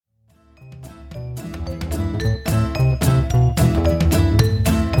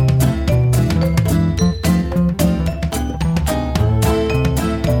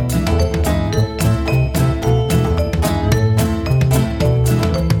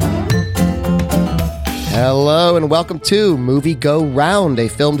Hello and welcome to Movie Go Round, a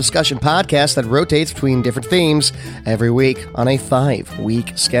film discussion podcast that rotates between different themes every week on a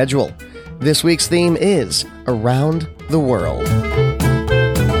 5-week schedule. This week's theme is Around the World.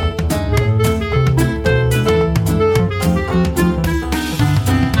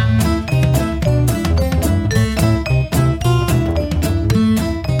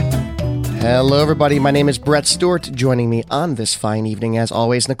 Hello everybody, my name is Brett Stewart. Joining me on this fine evening as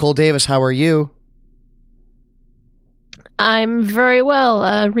always, Nicole Davis. How are you? I'm very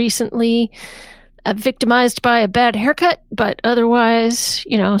well. Recently victimized by a bad haircut, but otherwise,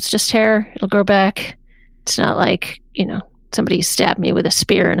 it's just hair. It'll grow back. It's not like, somebody stabbed me with a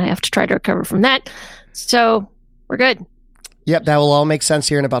spear and I have to try to recover from that. So we're good. Yep, that will all make sense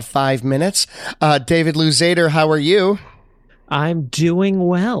here in about 5 minutes. David Luzader, how are you? I'm doing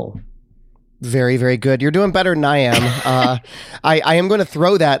well. Very, very good. You're doing better than I am. I am going to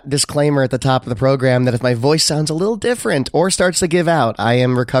throw that disclaimer at the top of the program that if my voice sounds a little different or starts to give out, I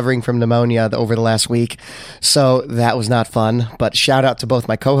am recovering from pneumonia over the last week. So that was not fun. But shout out to both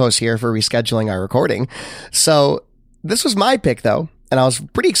my co-hosts here for rescheduling our recording. So this was my pick, though, and I was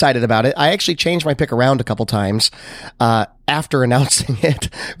pretty excited about it. I actually changed my pick around a couple times after announcing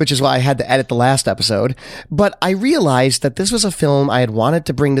it, which is why I had to edit the last episode. But I realized that this was a film I had wanted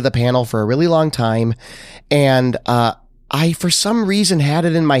to bring to the panel for a really long time. And I, for some reason, had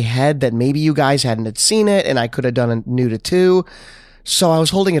it in my head that maybe you guys hadn't seen it and I could have done a new to two. So I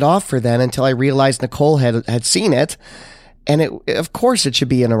was holding it off for then until I realized Nicole had seen it. And of course it should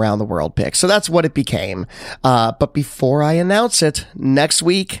be an Around the World pick. So that's what it became. But before I announce it, next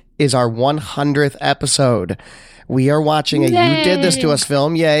week is our 100th episode. We are watching a Yay. You Did This To Us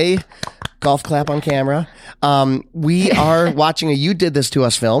film. Yay. Golf clap on camera. We are watching a You Did This To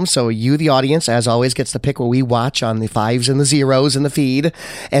Us film. So you, the audience, as always, gets to pick what we watch on the 5s and the 0s in the feed.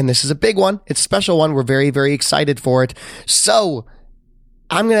 And this is a big one. It's a special one. We're very, very excited for it. So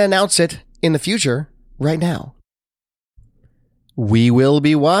I'm going to announce it in the future right now. We will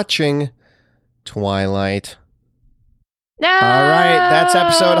be watching Twilight. No! All right, that's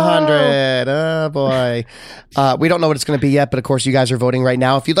episode 100. Oh, boy. We don't know what it's going to be yet, but of course you guys are voting right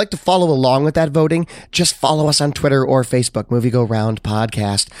now. If you'd like to follow along with that voting, just follow us on Twitter or Facebook, Movie Go Round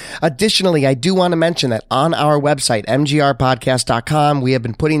Podcast. Additionally, I do want to mention that on our website, mgrpodcast.com, we have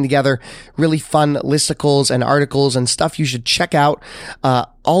been putting together really fun listicles and articles and stuff you should check out,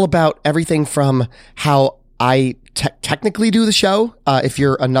 all about everything from how I technically do the show, if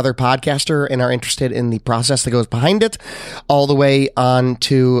you're another podcaster and are interested in the process that goes behind it, all the way on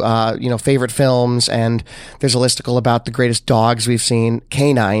to, favorite films. And there's a listicle about the greatest dogs we've seen,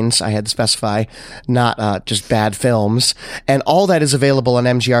 canines, I had to specify, not just bad films. And all that is available on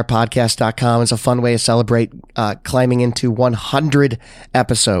mgrpodcast.com. It's a fun way to celebrate climbing into 100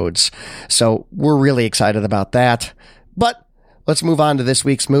 episodes. So we're really excited about that. But let's move on to this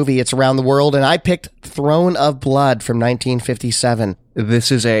week's movie. It's Around the World, and I picked Throne of Blood from 1957.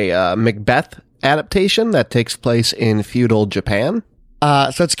 This is a Macbeth adaptation that takes place in feudal Japan.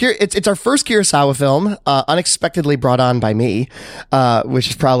 So it's our first Kurosawa film, unexpectedly brought on by me,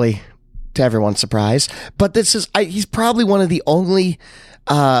 which is probably to everyone's surprise. But he's probably one of the only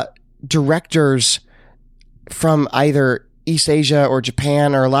directors from either East Asia or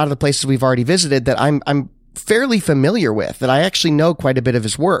Japan or a lot of the places we've already visited that I'm fairly familiar with, that I actually know quite a bit of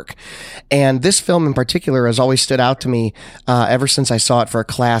his work. And this film in particular has always stood out to me ever since I saw it for a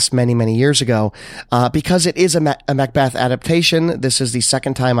class many, many years ago, because it is a Macbeth adaptation. This is the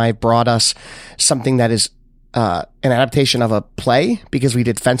second time I brought us something that is an adaptation of a play, because we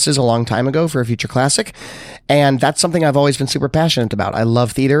did Fences a long time ago for a future classic. And that's something I've always been super passionate about. I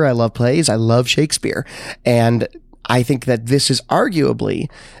love theater. I love plays. I love Shakespeare. And I think that this is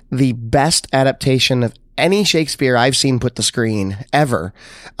arguably the best adaptation of any Shakespeare I've seen put to screen ever,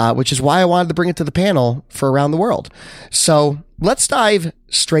 which is why I wanted to bring it to the panel for Around the World. So let's dive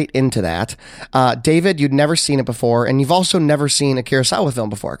straight into that. David, you'd never seen it before, and you've also never seen a Kurosawa film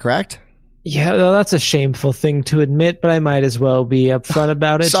before, correct? Yeah, well, that's a shameful thing to admit, but I might as well be upfront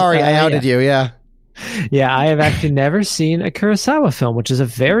about it. Sorry, I outed you, yeah. Yeah, I have actually never seen a Kurosawa film, which is a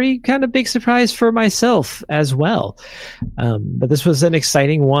very kind of big surprise for myself as well. But this was an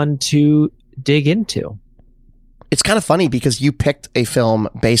exciting one to dig into. It's kind of funny because you picked a film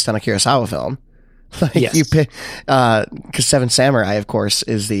based on a Kurosawa film. Yes. You picked, because Seven Samurai, of course,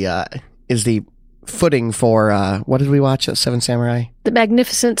 is the footing for, what did we watch? Seven Samurai? The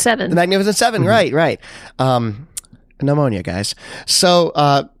Magnificent Seven. The Magnificent Seven, Mm-hmm. right. Pneumonia, guys. So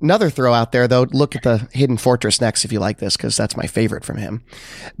another throw out there, though, look at the Hidden Fortress next if you like this, because that's my favorite from him.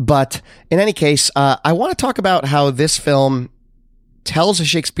 But in any case, I want to talk about how this film tells a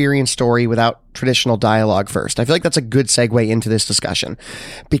Shakespearean story without traditional dialogue first. I feel like that's a good segue into this discussion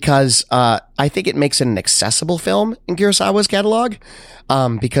because I think it makes it an accessible film in Kurosawa's catalog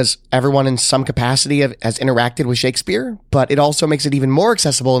because everyone in some capacity has interacted with Shakespeare, but it also makes it even more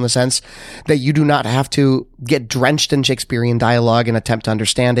accessible in the sense that you do not have to get drenched in Shakespearean dialogue and attempt to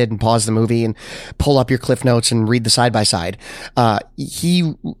understand it and pause the movie and pull up your Cliff Notes and read the side-by-side.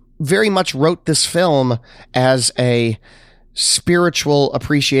 He very much wrote this film as a spiritual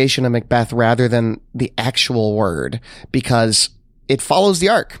appreciation of Macbeth rather than the actual word because it follows the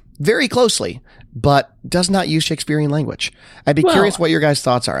arc very closely, but does not use Shakespearean language. I'd be curious what your guys'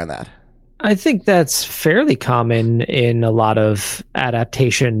 thoughts are on that. I think that's fairly common in a lot of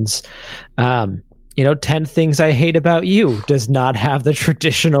adaptations. 10 Things I Hate About You does not have the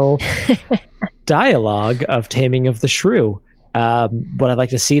traditional dialogue of Taming of the Shrew. Would I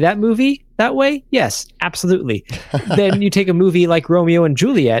like to see that movie that way? Yes, absolutely. Then you take a movie like Romeo and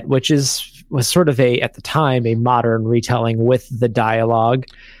Juliet, which was sort of at the time, a modern retelling with the dialogue.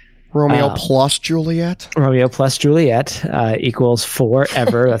 Romeo plus Juliet? Romeo plus Juliet equals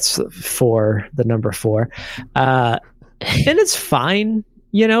forever. That's the number 4. And it's fine,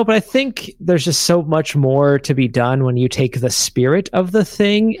 but I think there's just so much more to be done when you take the spirit of the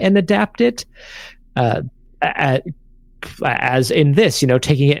thing and adapt it. As in this,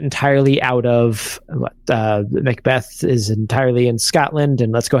 taking it entirely out of Macbeth is entirely in Scotland,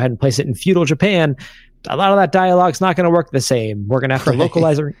 and let's go ahead and place it in feudal Japan. A lot of that dialogue's not going to work the same. We're going to have to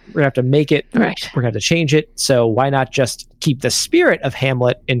localize it. We're going to have to make it. Right. We're going to have to change it. So why not just keep the spirit of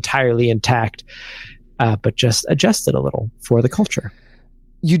Hamlet entirely intact, but just adjust it a little for the culture?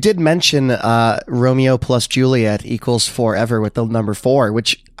 You did mention Romeo plus Juliet equals forever with the number 4,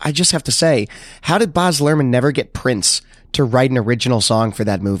 which I just have to say, how did Baz Luhrmann never get Prince to write an original song for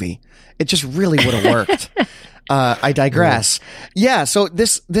that movie? It just really would have worked. I digress. Yeah, so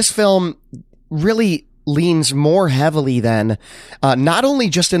this film really leans more heavily than not only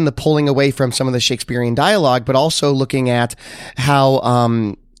just in the pulling away from some of the Shakespearean dialogue, but also looking at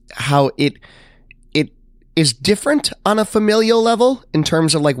how it is different on a familial level in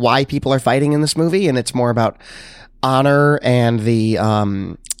terms of like why people are fighting in this movie. And it's more about honor and the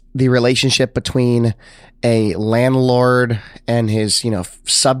relationship between a landlord and his,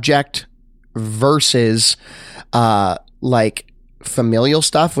 subject versus, like familial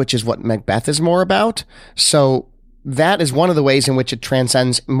stuff, which is what Macbeth is more about. So that is one of the ways in which it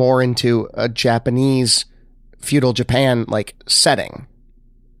transcends more into a Japanese feudal Japan, like setting.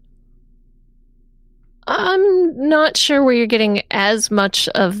 I'm not sure where you're getting as much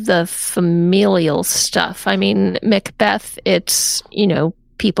of the familial stuff. I mean, Macbeth, it's,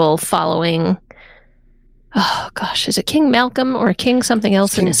 people following, oh gosh, is it King Malcolm or King something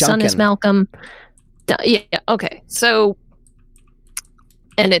else? And his son is Malcolm. Yeah, okay. So,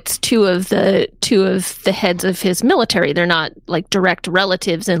 and it's two of the heads of his military. They're not like direct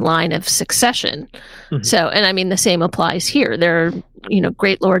relatives in line of succession. Mm-hmm. So, and I mean, the same applies here. They're,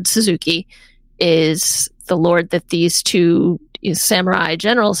 Great Lord Suzuki is the lord that these two samurai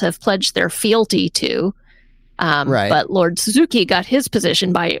generals have pledged their fealty to. Right. But Lord Suzuki got his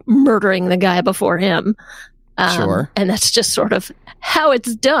position by murdering the guy before him. Sure. And that's just sort of how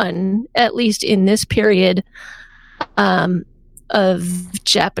it's done, at least in this period of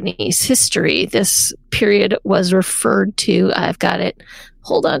Japanese history. This period was referred to, I've got it,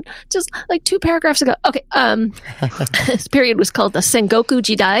 hold on, just like 2 paragraphs ago. Okay. This period was called the Sengoku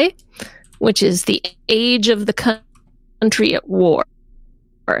Jidai, which is the age of the country at war.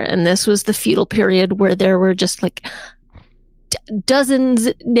 And this was the feudal period where there were just like dozens,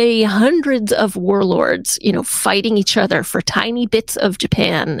 nay, hundreds of warlords, fighting each other for tiny bits of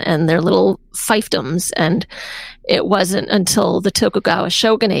Japan and their little fiefdoms. And it wasn't until the Tokugawa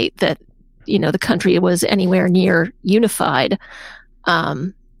shogunate that, the country was anywhere near unified.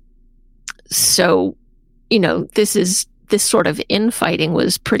 So, this sort of infighting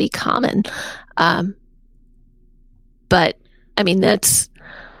was pretty common. But I mean,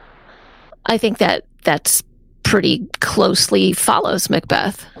 I think that's pretty closely follows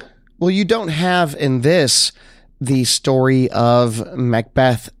Macbeth. Well, you don't have in this the story of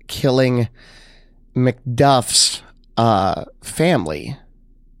Macbeth killing Macduff's family.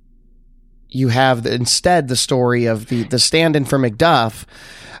 You have instead the story of the stand-in for Macduff,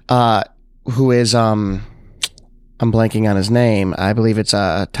 who is I'm blanking on his name. I believe it's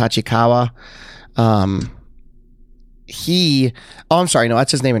Tachikawa. I'm sorry, no,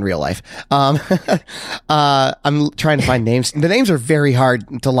 that's his name in real life. I'm trying to find names. The names are very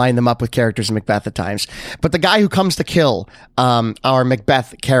hard to line them up with characters in Macbeth at times. But the guy who comes to kill our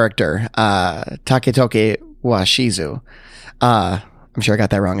Macbeth character, Taketoki Washizu, I'm sure I got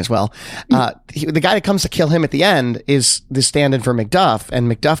that wrong as well. The guy that comes to kill him at the end is the stand-in for Macduff, and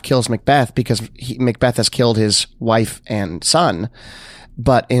Macduff kills Macbeth because Macbeth has killed his wife and son.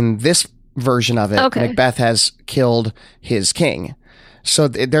 But in this version of it, Macbeth has killed his king. So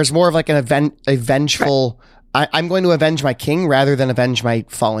there's more of like a vengeful. Right. I'm going to avenge my king rather than avenge my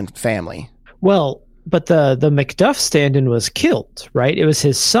fallen family. Well, but the Macduff stand-in was killed, right? It was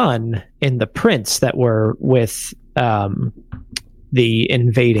his son and the prince that were with the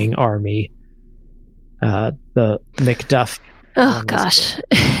invading army. The Macduff. Oh gosh,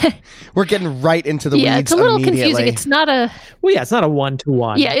 we're getting right into the weeds. Yeah, it's a little confusing. It's not a. Well, yeah, it's not a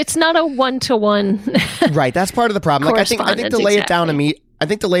 1-to-1. Yeah, it's not a 1-to-1. Right, that's part of the problem. Like, I think to lay it down I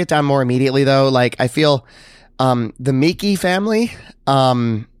think to lay it down more immediately, though. Like, I feel the Meekie family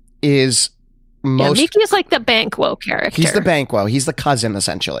is most. Yeah, Meekie is like the Banquo character. He's the Banquo. He's the cousin,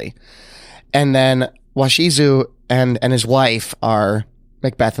 essentially, and then Washizu and his wife are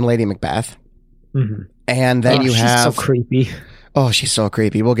Macbeth and Lady Macbeth. Mm-hmm. And then you have... She's so creepy. Oh, she's so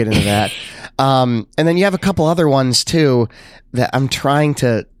creepy. We'll get into that. And then you have a couple other ones, too, that I'm trying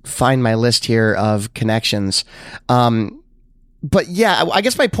to find my list here of connections. But yeah, I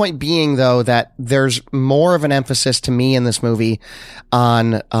guess my point being, though, that there's more of an emphasis to me in this movie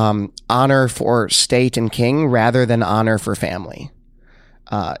on honor for state and king rather than honor for family,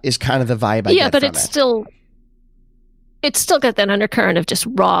 is kind of the vibe I get from it. Yeah, but it's still got that undercurrent of just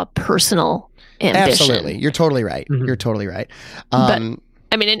raw personal ambition. Absolutely. You're totally right. Mm-hmm. You're totally right. But,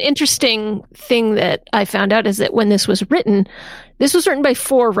 I mean, an interesting thing that I found out is that when this was written by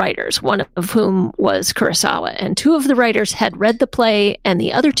 4 writers, one of whom was Kurosawa, and 2 of the writers had read the play and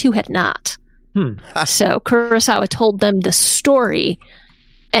the other 2 had not. So Kurosawa told them the story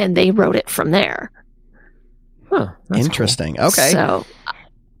and they wrote it from there. Huh. Interesting. Cool. Okay. So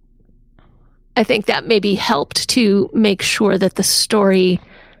I think that maybe helped to make sure that the story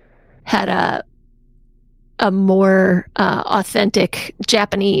had a more authentic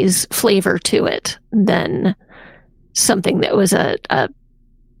Japanese flavor to it than something that was a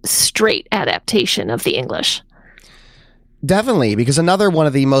straight adaptation of the English. Definitely, because another one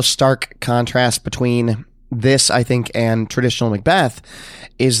of the most stark contrasts between this, I think, and traditional Macbeth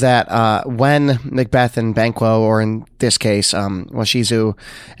is that when Macbeth and Banquo, or in this case, Washizu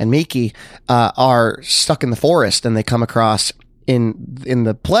and Meekie, are stuck in the forest and they come across, in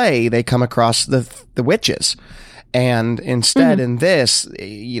the play, they come across the witches. And instead, in this,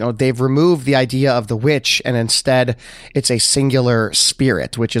 they've removed the idea of the witch, and instead it's a singular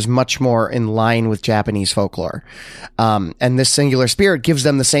spirit, which is much more in line with Japanese folklore. And this singular spirit gives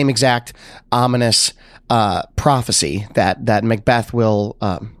them the same exact ominous prophecy that Macbeth will...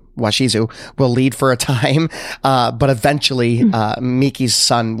 Washizu will lead for a time, but eventually Meekie's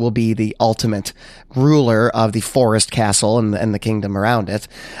son will be the ultimate ruler of the forest castle and the kingdom around it.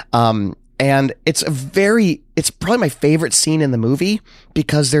 And it's probably my favorite scene in the movie,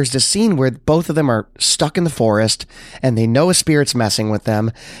 because there's this scene where both of them are stuck in the forest and they know a spirit's messing with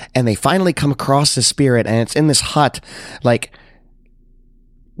them, and they finally come across the spirit, and it's in this hut, like,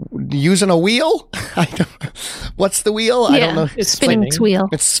 using a wheel. What's the wheel? Yeah, I don't know. It's spinning its wheel.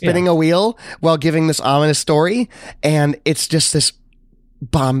 It's spinning a wheel while giving this ominous story, and it's just this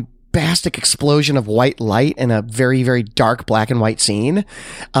bombastic explosion of white light in a very, very dark black and white scene.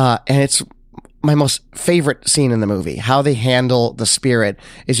 And it's my most favorite scene in the movie. How they handle the spirit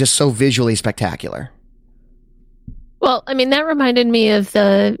is just so visually spectacular. Well, I mean, that reminded me of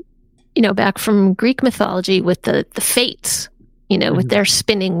back from Greek mythology with the fates. With their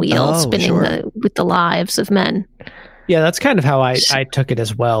spinning wheels, with the lives of men. Yeah, that's kind of how I took it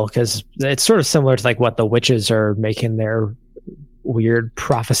as well, because it's sort of similar to like what the witches are making their weird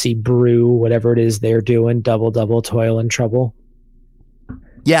prophecy brew, whatever it is they're doing, double, toil and trouble.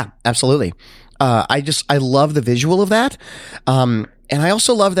 Yeah, absolutely. I love the visual of that. And I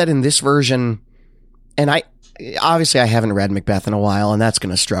also love that in this version, and I haven't read Macbeth in a while, and that's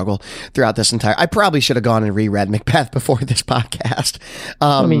going to struggle throughout this entire... I probably should have gone and reread Macbeth before this podcast.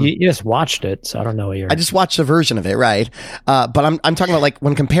 I mean, you just watched it, so I don't know what you're... I just watched a version of it, right? But I'm talking about, like,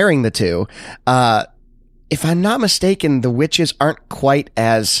 when comparing the two, if I'm not mistaken, the witches aren't quite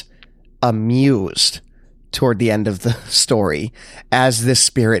as amused toward the end of the story as this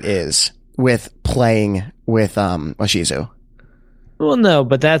spirit is with playing with Washizu. Well, no,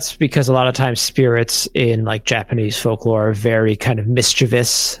 but that's because a lot of times spirits in like Japanese folklore are very kind of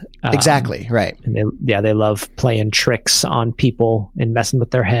mischievous. Exactly, right. And they love playing tricks on people and messing with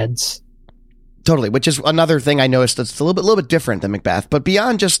their heads. Totally, which is another thing I noticed that's a little bit different than Macbeth. But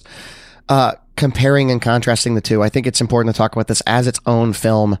beyond just comparing and contrasting the two, I think it's important to talk about this as its own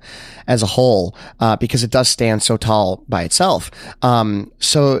film as a whole, because it does stand so tall by itself.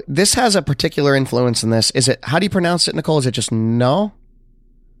 So this has a particular influence in this. Is it, how do you pronounce it, Nicole? Is it just No?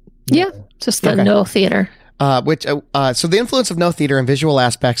 Yeah, just the Okay. No theater. So the influence of No theater in visual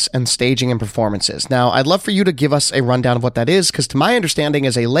aspects and staging and performances. Now, I'd love for you to give us a rundown of what that is, because to my understanding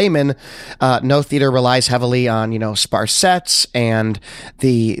as a layman, No theater relies heavily on, sparse sets and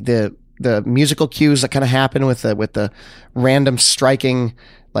the musical cues that kind of happen with the random striking,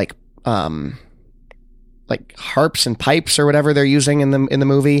 like harps and pipes or whatever they're using in the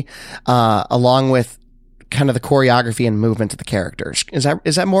movie, along with kind of the choreography and movement of the characters. Is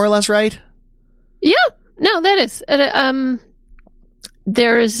that more or less right? Yeah, no, that is.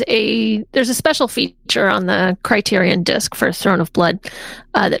 There's a special feature on the Criterion disc for Throne of Blood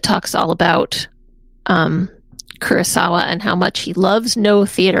that talks all about Kurosawa and how much he loves No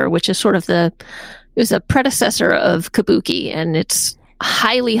theater, which is sort of it was a predecessor of Kabuki, and it's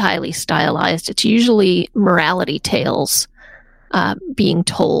highly, highly stylized. It's usually morality tales being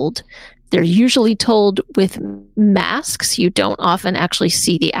told. They're usually told with masks. You don't often actually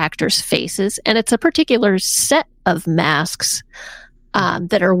see the actors' faces, and it's a particular set of masks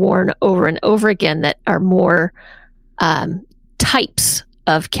that are worn over and over again that are more types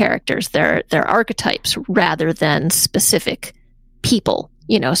of characters. They're archetypes rather than specific people.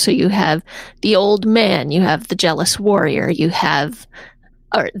 So you have the old man, you have the jealous warrior, you have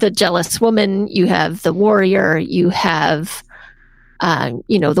the jealous woman, you have the warrior, you have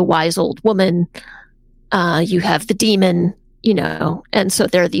the wise old woman, you have the demon, and so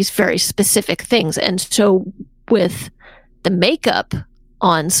there are these very specific things. And so with the makeup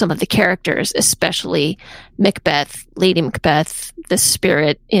on some of the characters, especially Macbeth, Lady Macbeth, the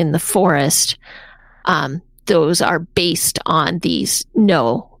spirit in the forest, those are based on these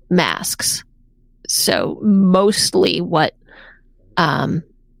No masks. So mostly what,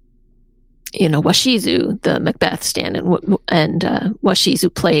 Washizu, the Macbeth stand, and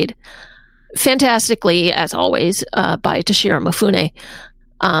Washizu played fantastically, as always, by Toshiro Mifune.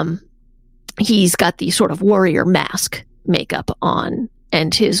 He's got the sort of warrior mask makeup on,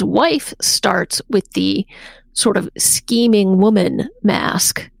 and his wife starts with the sort of scheming woman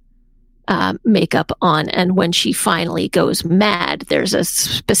mask makeup on, and when she finally goes mad, there's a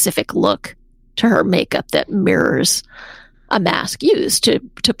specific look to her makeup that mirrors a mask used to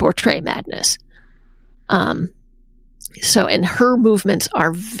portray madness. And her movements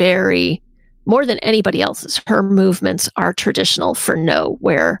are very, more than anybody else's, her movements are traditional for No,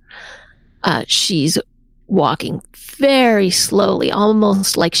 where she's walking very slowly,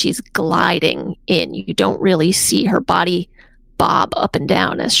 almost like she's gliding in. You don't really see her body bob up and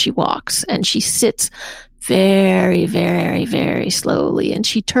down as she walks, and she sits very, very, very slowly, and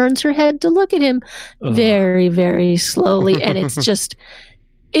she turns her head to look at him very, very slowly, and it's just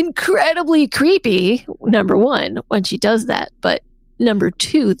incredibly creepy, number one, when she does that. But number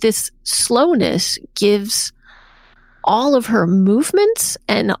two, this slowness gives all of her movements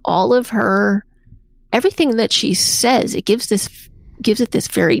and all of her everything that she says, it gives it this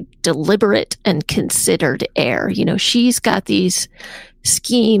very deliberate and considered air. She's got these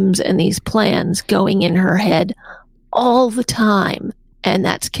schemes and these plans going in her head all the time, and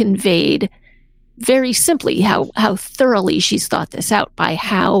that's conveyed very simply how thoroughly she's thought this out by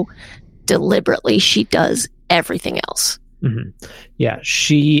how deliberately she does everything else. Mm-hmm. Yeah,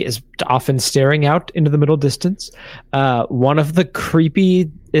 she is often staring out into the middle distance. One of the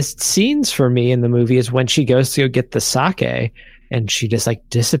creepiest scenes for me in the movie is when she goes to go get the sake, and she just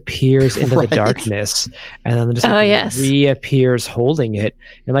disappears into the darkness, and then just reappears holding it,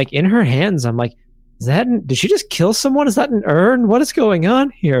 and in her hands. I'm like, did she just kill someone? Is that an urn? What is going on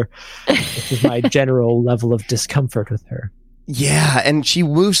here? This is my general level of discomfort with her. Yeah, and she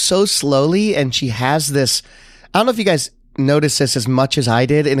moves so slowly, and she has this. I don't know if you guys noticed this as much as I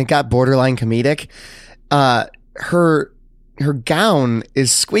did, and it got borderline comedic. Her gown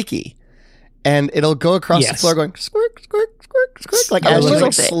is squeaky, and it'll go across the floor going squirk, squirk, squirk, squirk,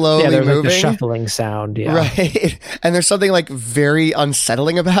 as she's slowly moving. The shuffling sound, right. And there's something very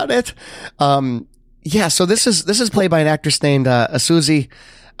unsettling about it. So this is played by an actress named Isuzu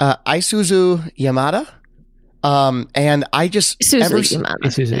Yamada. And I just Isuzu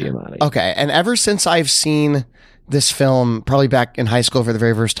Yamada. Okay, and ever since I've seen this film, probably back in high school for the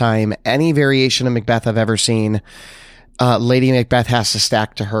very first time, any variation of Macbeth I've ever seen, Lady Macbeth has to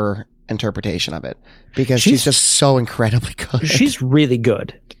stack to her interpretation of it, because she's just so incredibly good. She's really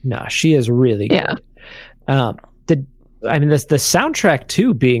good. No, she is really good. I mean, the soundtrack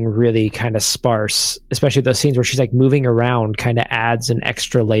too being really kind of sparse, especially those scenes where she's like moving around, kind of adds an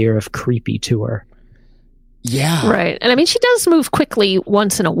extra layer of creepy to her. Yeah. Right. And I mean, she does move quickly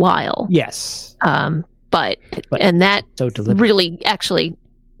once in a while. Yes. But and that so really actually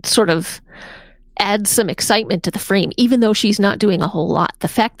sort of adds some excitement to the frame, even though she's not doing a whole lot. The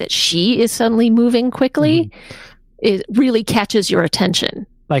fact that she is suddenly moving quickly, it really catches your attention.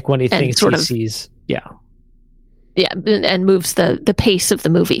 Like when he thinks he sees, yeah, and moves the pace of the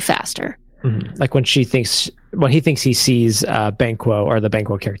movie faster. Mm-hmm. Like when he thinks he sees Banquo, or the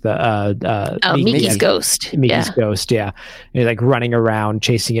Banquo character, Miki's ghost. Miki's ghost, yeah. And he's like running around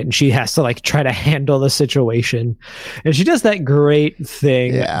chasing it, and she has to like try to handle the situation. And she does that great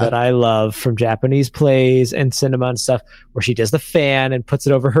thing that I love from Japanese plays and cinema and stuff, where she does the fan and puts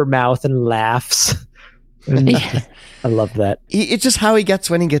it over her mouth and laughs. And I love that. It's just how he gets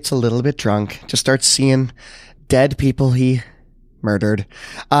when he gets a little bit drunk. Just starts seeing dead people he murdered.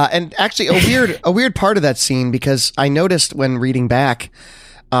 And actually a weird part of that scene, because I noticed when reading back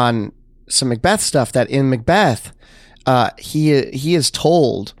on some Macbeth stuff that in Macbeth, he is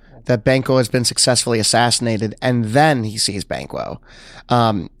told that Banquo has been successfully assassinated, and then he sees Banquo.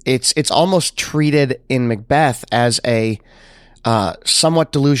 It's almost treated in Macbeth as a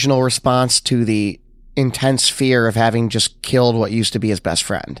somewhat delusional response to the intense fear of having just killed what used to be his best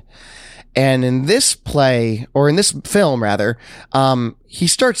friend. And in this play, or in this film rather, he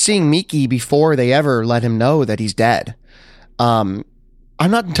starts seeing Miki before they ever let him know that he's dead. I'm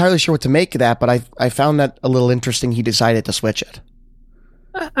not entirely sure what to make of that, but I found that a little interesting. He decided to switch it.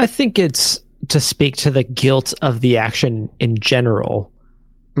 I think it's to speak to the guilt of the action in general,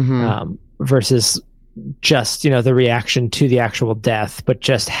 versus just, the reaction to the actual death, but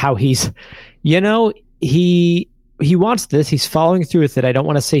just how he's, he wants this. He's following through with it. I don't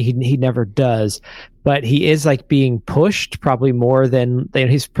want to say he never does, but he is like being pushed probably more than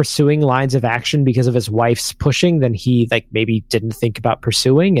he's pursuing lines of action because of his wife's pushing than he like maybe didn't think about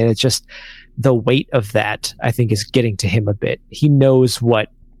pursuing. And it's just the weight of that, I think, is getting to him a bit. He knows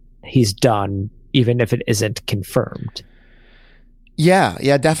what he's done, even if it isn't confirmed. Yeah,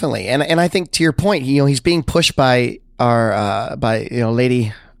 definitely. And I think to your point, he's being pushed by our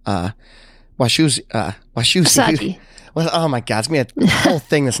Lady Asaji. Well, oh my God, it's gonna be a whole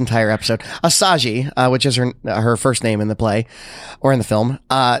thing this entire episode. Asaji, which is her first name in the play or in the film.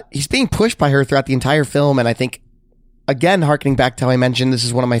 He's being pushed by her throughout the entire film, and I think, again, harkening back to how I mentioned this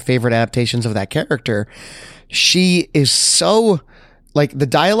is one of my favorite adaptations of that character. She is so, like, the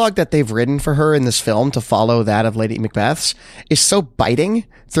dialogue that they've written for her in this film to follow that of Lady Macbeth's is so biting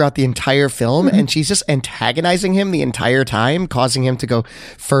throughout the entire film, and she's just antagonizing him the entire time, causing him to go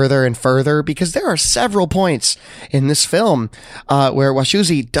further and further, because there are several points in this film where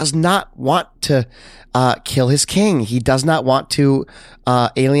Washizushi does not want to kill his king. He does not want to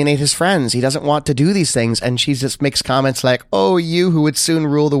alienate his friends. He doesn't want to do these things. And she just makes comments like, "Oh, you who would soon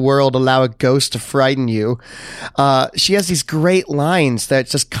rule the world, allow a ghost to frighten you." She has these great lines that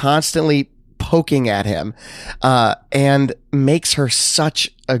just constantly poking at him and makes her such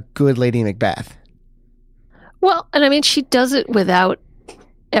a good Lady Macbeth. Well, and I mean, she does it without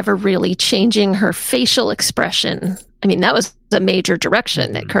ever really changing her facial expression. I mean, that was a major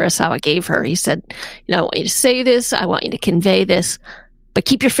direction that Kurosawa gave her. He said, I want you to say this, I want you to convey this, but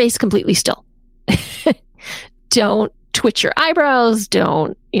keep your face completely still. Don't twitch your eyebrows,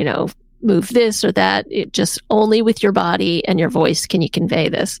 don't, move this or that. It just only with your body and your voice can you convey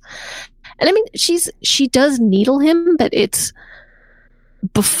this. And I mean, she does needle him, but it's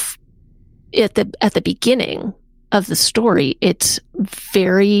at the beginning of the story, it's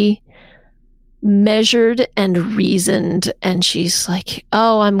very measured and reasoned, and she's like,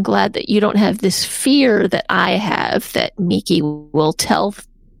 "Oh, I'm glad that you don't have this fear that I have, that Miki will tell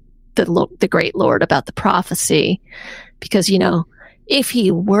the great lord about the prophecy, because if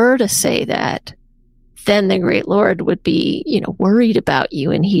he were to say that, then the great lord would be worried about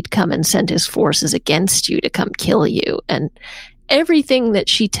you, and he'd come and send his forces against you to come kill you." And everything that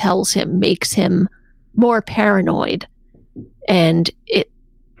she tells him makes him more paranoid, and it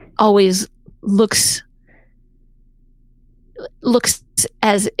always looks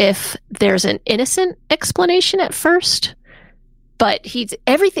as if there's an innocent explanation at first, but he's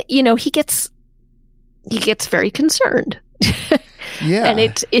everything, he gets very concerned. Yeah. And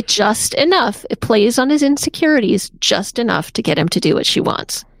it just enough, it plays on his insecurities just enough to get him to do what she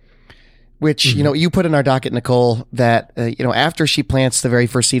wants. Which, you put in our docket, Nicole, that, after she plants the very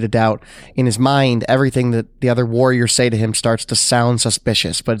first seed of doubt in his mind, everything that the other warriors say to him starts to sound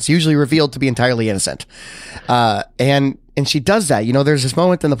suspicious, but it's usually revealed to be entirely innocent. And she does that. There's this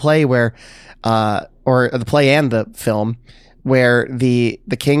moment in the play where or the play and the film, where the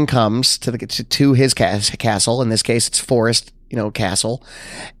king comes to his castle. In this case, it's Forest, Castle,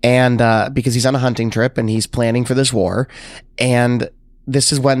 and because he's on a hunting trip and he's planning for this war, and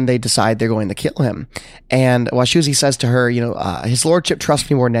this is when they decide they're going to kill him. And Washizu says to her, his lordship trusts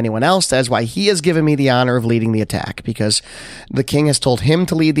me more than anyone else. That is why he has given me the honor of leading the attack, because the king has told him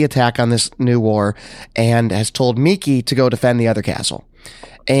to lead the attack on this new war and has told Miki to go defend the other castle.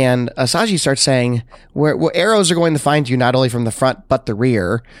 And Asaji starts saying, where arrows are going to find you not only from the front, but the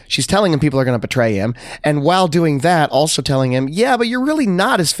rear. She's telling him people are going to betray him. And while doing that, also telling him, yeah, but you're really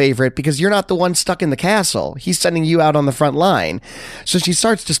not his favorite because you're not the one stuck in the castle. He's sending you out on the front line. So she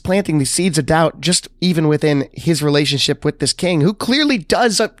starts just planting these seeds of doubt, just even within his relationship with this king, who clearly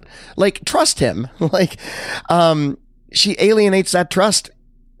does, trust him. She alienates that trust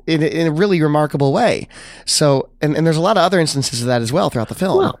in a really remarkable way. So, and there's a lot of other instances of that as well throughout the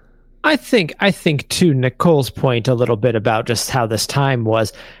film. Well, I think to Nicole's point a little bit about just how this time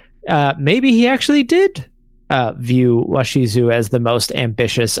was, maybe he actually did view Washizu as the most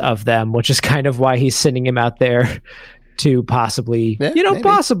ambitious of them, which is kind of why he's sending him out there to possibly,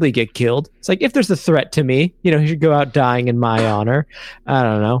 possibly get killed. It's like, if there's a threat to me, he should go out dying in my honor. I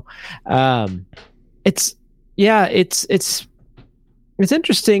don't know. It's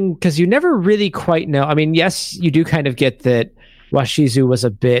interesting because you never really quite know. I mean, yes, you do kind of get that Washizu was a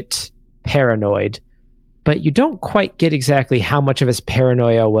bit paranoid, but you don't quite get exactly how much of his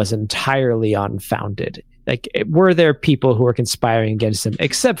paranoia was entirely unfounded. Were there people who were conspiring against him,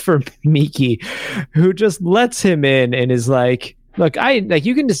 except for Miki, who just lets him in and is like, look,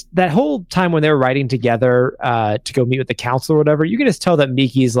 you can just, that whole time when they were riding together to go meet with the council or whatever, you can just tell that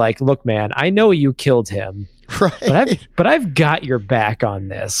Miki's like, look, man, I know you killed him. Right. But I've got your back on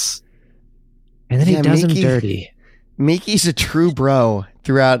this. And then he does him dirty. Miki's a true bro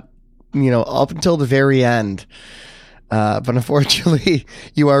throughout, up until the very end. But unfortunately,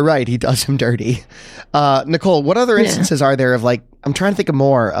 you are right. He does him dirty. Nicole, what other instances are there of I'm trying to think of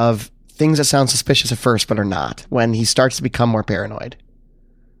more of things that sound suspicious at first, but are not, when he starts to become more paranoid?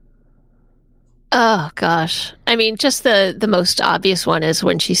 Oh, gosh. I mean, just the most obvious one is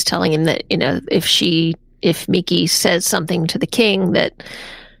when she's telling him that, if Miki says something to the king, that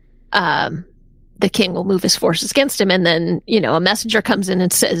the king will move his forces against him. And then, a messenger comes in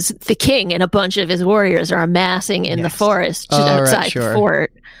and says the king and a bunch of his warriors are amassing in the forest outside the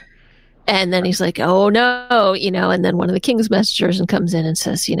fort. And then he's like, oh, no, and then one of the king's messengers comes in and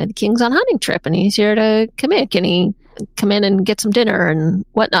says, the king's on hunting trip and he's here to come in. Can he come in and get some dinner and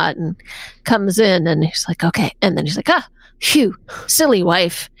whatnot? And comes in and he's like, okay. And then he's like, phew, silly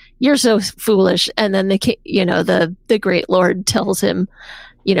wife. You're so foolish. And then the great lord tells him,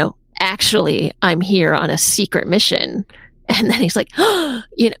 actually, I'm here on a secret mission. And then he's like,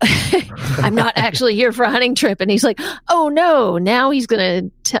 I'm not actually here for a hunting trip. And he's like, oh no, now he's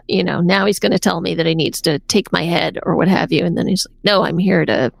going to tell me that he needs to take my head or what have you. And then he's like, no, I'm here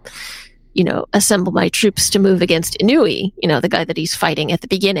to, assemble my troops to move against Inui, the guy that he's fighting at the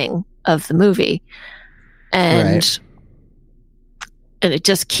beginning of the movie. And it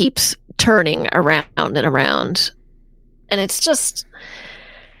just keeps turning around and around. And it's just,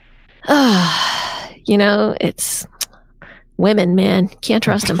 it's women, man. Can't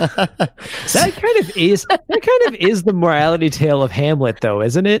trust them. That kind of is the morality tale of Hamlet, though,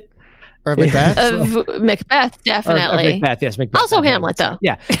 isn't it? Or Macbeth? Of Macbeth, definitely. Of Macbeth, yes. Macbeth. Also Hamlet, though.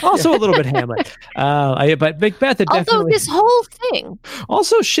 Yeah, also a little bit Hamlet. But Macbeth, definitely. Although this whole thing.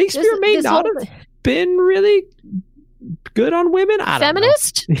 Also, Shakespeare may not have been really good on women.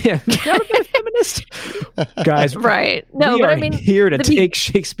 Feminist? Yeah, not a feminist. Guys, right. No, we but are I mean, here to take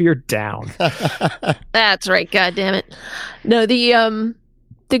Shakespeare down. That's right. God damn it. No, the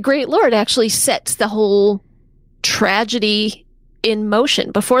Great Lord actually sets the whole tragedy in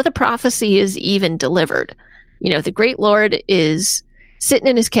motion before the prophecy is even delivered. The Great Lord is sitting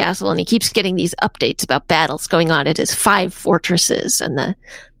in his castle and he keeps getting these updates about battles going on at his 5 fortresses, and the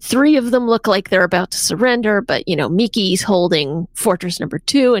 3 of them look like they're about to surrender, but Miki's holding fortress number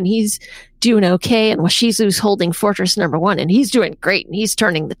 2 and he's doing okay, and Washizu's holding fortress number 1 and he's doing great and he's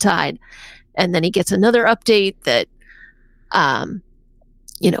turning the tide. And then he gets another update that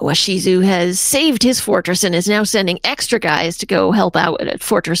Washizu has saved his fortress and is now sending extra guys to go help out at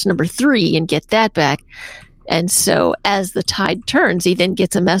fortress number 3 and get that back. And so as the tide turns, he then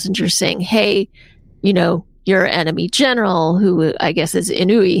gets a messenger saying, hey, your enemy general, who I guess is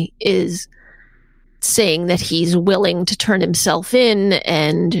Inui, is saying that he's willing to turn himself in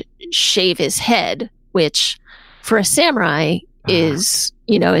and shave his head, which for a samurai is,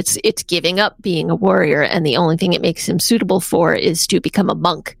 it's giving up being a warrior. And the only thing it makes him suitable for is to become a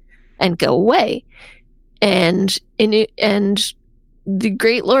monk and go away. And the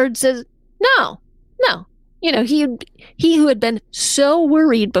Great Lord says, no. He who had been so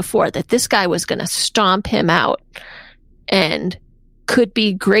worried before that this guy was going to stomp him out and could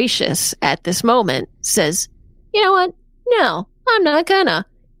be gracious at this moment says, you know what? No, I'm not gonna.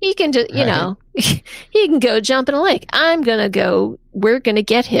 He can just, he can go jump in a lake. We're gonna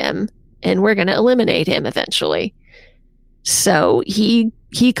get him and we're gonna eliminate him eventually. So he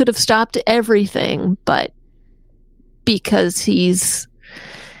could have stopped everything, but because he's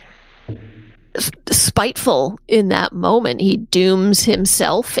spiteful in that moment, he dooms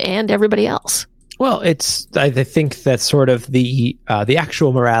himself and everybody else. Well, I think that sort of the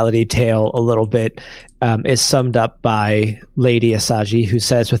actual morality tale a little bit is summed up by Lady Asagi, who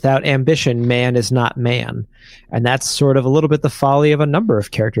says, without ambition, man is not man. And that's sort of a little bit the folly of a number of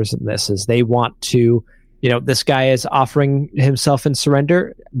characters in this, is they want to, this guy is offering himself in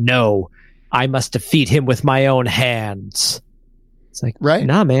surrender. No, I must defeat him with my own hands. It's like, right?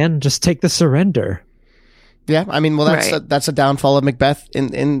 Nah, man, just take the surrender. Yeah, I mean, well, that's a downfall of Macbeth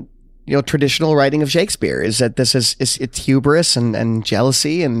in traditional writing of Shakespeare, is that this is it's hubris and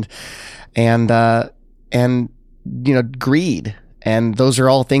jealousy and greed, and those are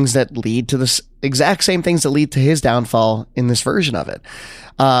all things that lead to this exact same things that lead to his downfall in this version of it.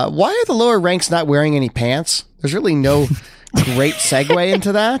 Why are the lower ranks not wearing any pants? There's really no great segue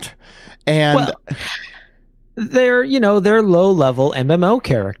into that, and. They're low level MMO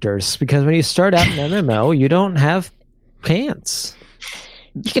characters, because when you start out in MMO, you don't have pants.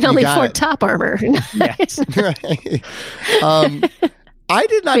 You can only afford top armor. Yes. Right. I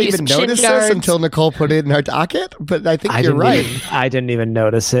did not even notice this until Nicole put it in our docket, but I think you're right. I didn't even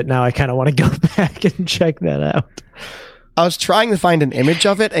notice it. Now I kind of want to go back and check that out. I was trying to find an image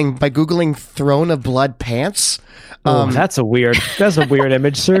of it, and by Googling Throne of Blood pants. That's a weird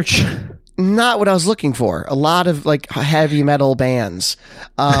image search. Not what I was looking for. A lot of like heavy metal bands.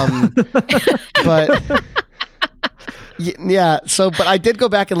 But yeah, but I did go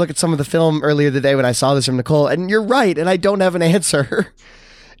back and look at some of the film earlier today when I saw this from Nicole, and you're right, and I don't have an answer.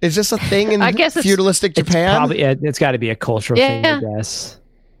 Is this a thing in feudalistic Japan? It's got to be a cultural thing, I guess.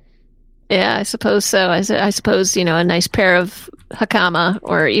 Yeah, I suppose so. I suppose, a nice pair of hakama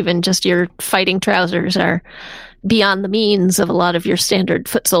or even just your fighting trousers are beyond the means of a lot of your standard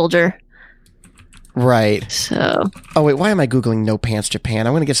foot soldier. Right. So. Oh wait, why am I Googling no pants Japan?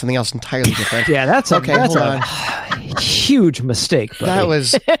 I'm going to get something else entirely different. Yeah, that's a huge mistake. Buddy. That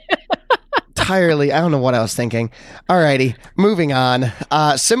was entirely. I don't know what I was thinking. Alrighty, moving on.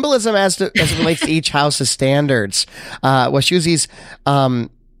 Symbolism as it relates to each house's standards. Washuzi's,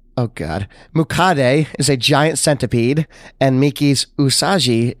 Mukade is a giant centipede, and Miki's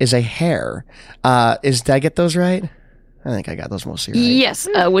Usagi is a hare. Did I get those right? I think I got those mostly right. Yes.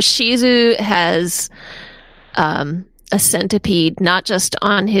 Washizu has a centipede, not just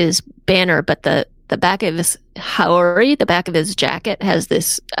on his banner, but the back of his haori, the back of his jacket, has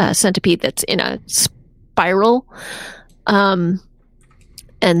this centipede that's in a spiral. And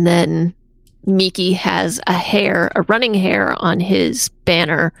then Miki has a running hare on his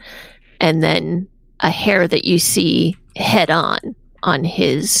banner, and then a hare that you see head on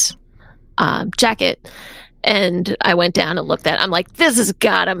his jacket. And I went down and looked at it. I'm like, this has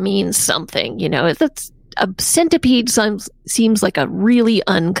got to mean something. That's a centipede seems like a really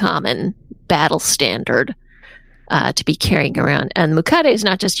uncommon battle standard to be carrying around. And Mukade is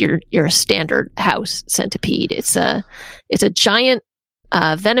not just your standard house centipede. It's a giant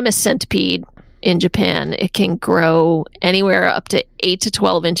venomous centipede in Japan. It can grow anywhere up to 8 to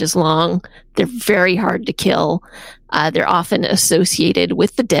 12 inches long. They're very hard to kill. They're often associated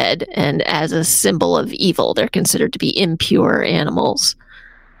with the dead, and as a symbol of evil, they're considered to be impure animals.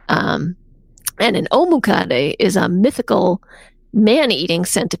 And an omukade is a mythical man-eating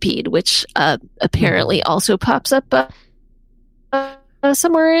centipede, which apparently also pops up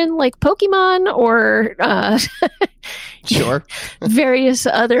somewhere in like Pokemon or sure various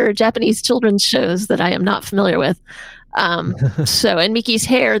other Japanese children's shows that I am not familiar with. And Miki's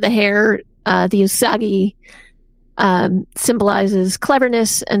hair, the usagi, symbolizes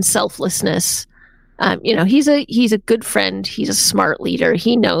cleverness and selflessness. He's a good friend. He's a smart leader.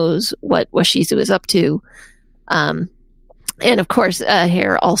 He knows what Washizu is up to. And of course,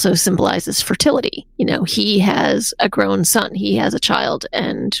 hair also symbolizes fertility. He has a grown son. He has a child,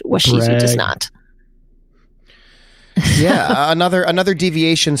 and Washizu does not. Yeah, another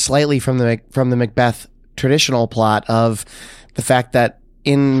deviation slightly from the Macbeth traditional plot of the fact that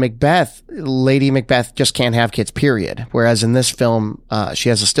in Macbeth, Lady Macbeth just can't have kids, period. Whereas in this film, she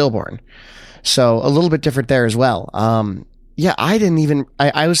has a stillborn. So a little bit different there as well. Yeah, I didn't even.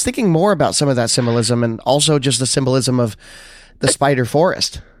 I was thinking more about some of that symbolism, and also just the symbolism of the spider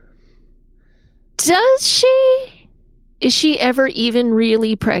forest. Does she? Is she ever even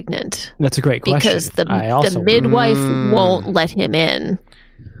really pregnant? That's a great question. Because the midwife won't let him in.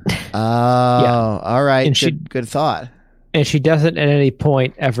 Oh, all right. And good thought. And she doesn't at any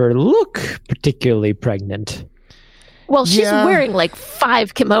point ever look particularly pregnant. Well, she's wearing like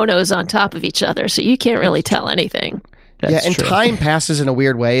 5 kimonos on top of each other, so you can't really tell anything. That's and true. Time passes in a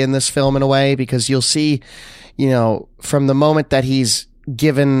weird way in this film, in a way, because you'll see, from the moment that he's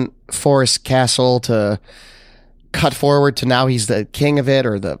given Forest Castle to cut forward to now he's the king of it,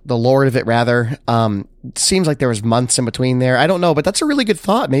 or the lord of it, rather. It seems like there was months in between there. I don't know, but that's a really good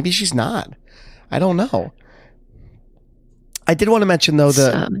thought. Maybe she's not. I don't know. I did want to mention, though,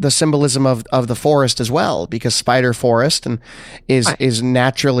 the symbolism of the forest as well, because Spider Forest is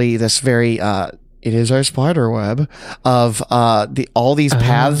naturally this very it is our spider web of all these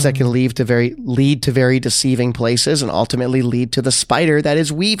paths that can lead to very deceiving places, and ultimately lead to the spider that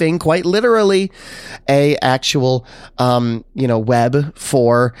is weaving, quite literally, a actual web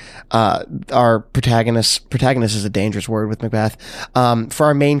for our protagonist. Protagonist is a dangerous word with Macbeth. For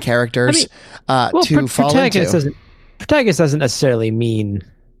our main characters to fall into. Protagonist doesn't necessarily mean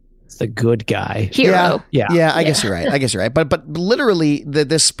the good guy. Hero. Yeah. I guess you're right. But literally,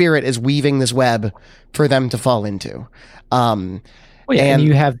 this spirit is weaving this web for them to fall into. And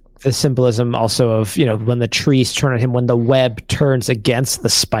you have the symbolism also of when the trees turn on him, when the web turns against the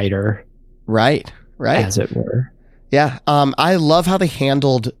spider. Right. As it were. Yeah. I love how they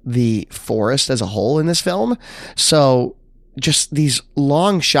handled the forest as a whole in this film. So, just these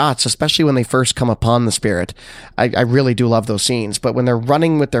long shots, especially when they first come upon the spirit. I really do love those scenes. But when they're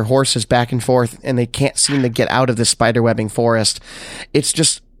running with their horses back and forth and they can't seem to get out of this spiderwebbing forest, it's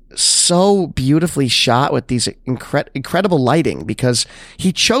just so beautifully shot with these incredible lighting, because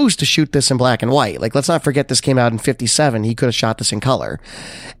he chose to shoot this in black and white. Like, let's not forget this came out in 1957. He could have shot this in color.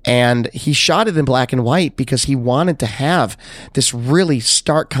 And he shot it in black and white because he wanted to have this really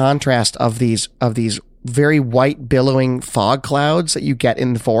stark contrast of these very white billowing fog clouds that you get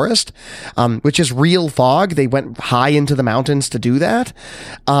in the forest, which is real fog. They went high into the mountains to do that.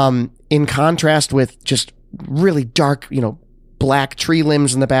 In contrast with just really dark, black tree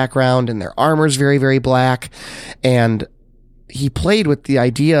limbs in the background, and their armor's very, very black. And he played with the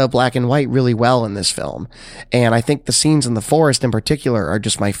idea of black and white really well in this film. And I think the scenes in the forest in particular are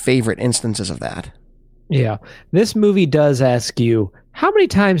just my favorite instances of that. Yeah. This movie does ask you, how many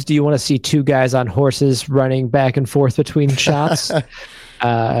times do you want to see 2 guys on horses running back and forth between shots?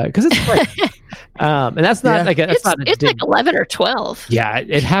 Because it's like, and that's not like it's like 11 or 12. Yeah,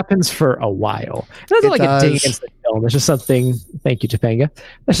 it happens for a while. That's not like a dig against the film. It's just something. Thank you, Topanga.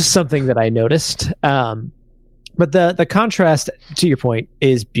 That's just something that I noticed. But the contrast, to your point,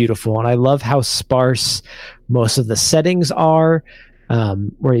 is beautiful, and I love how sparse most of the settings are.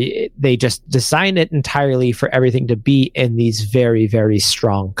 Where they just design it entirely for everything to be in these very, very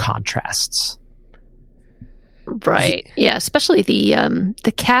strong contrasts. Right. Yeah. Especially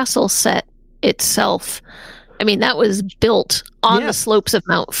the castle set itself. I mean, that was built on the slopes of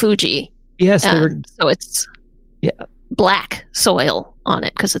Mount Fuji. Yes. So it's black soil on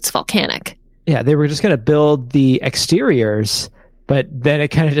it because it's volcanic. Yeah. They were just going to build the exteriors, but then it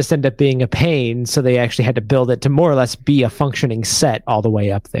kind of just ended up being a pain, so they actually had to build it to more or less be a functioning set all the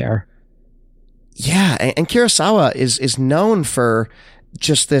way up there. Yeah, and Kurosawa is known for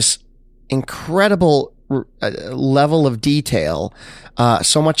just this incredible level of detail,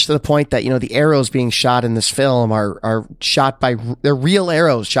 so much to the point that the arrows being shot in this film are shot by they're real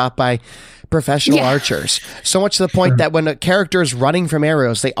arrows shot by professional archers. So much to the point that when a character is running from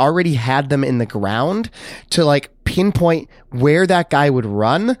arrows, they already had them in the ground to like pinpoint where that guy would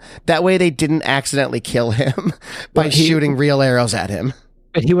run. That way they didn't accidentally kill him by shooting real arrows at him.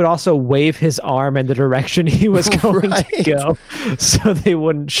 But he would also wave his arm in the direction he was going to go, so they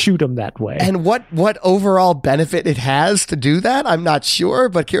wouldn't shoot him that way. And what overall benefit it has to do that, I'm not sure,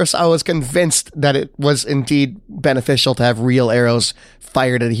 but Kurosawa was convinced that it was indeed beneficial to have real arrows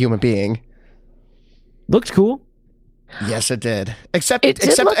fired at a human being. Looked cool. Yes, it did. Except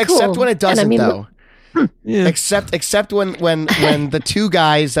cool. when it doesn't, though. Yeah. Except when the 2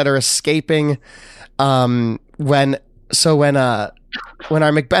 guys that are escaping, when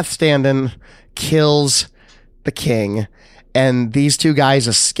our Macbeth stand-in kills the king, and these 2 guys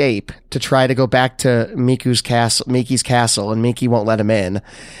escape to try to go back to Miki's castle, and Miki won't let him in,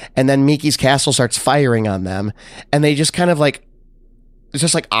 and then Miki's castle starts firing on them, and they just kind of like. It's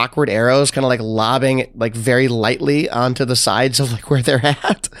just like awkward arrows kind of like lobbing like very lightly onto the sides of like where they're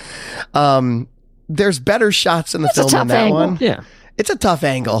at. there's better shots in the It's a film than tough that angle. one. Yeah. It's a tough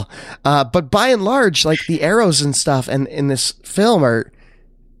angle. But by and large, like the arrows and stuff and in this film are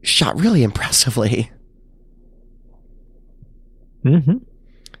shot really impressively. Mm-hmm.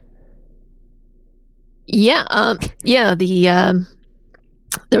 Yeah.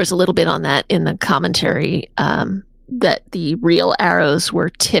 There was a little bit on that in the commentary, that the real arrows were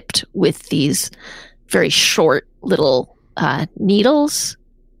tipped with these very short little needles.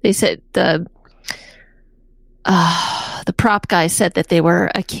 They said the prop guy said that they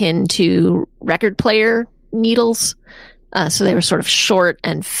were akin to record player needles. So they were sort of short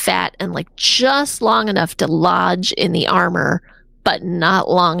and fat and like just long enough to lodge in the armor, but not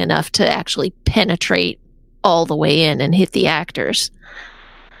long enough to actually penetrate all the way in and hit the actors.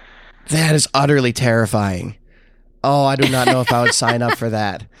 That is utterly terrifying. Oh, I do not know if I would sign up for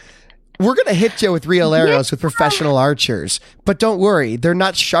that. We're going to hit you with real arrows with professional archers, but don't worry, they're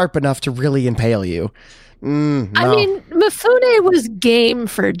not sharp enough to really impale you. No. I mean, Mifune was game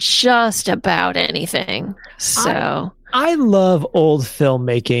for just about anything. So I love old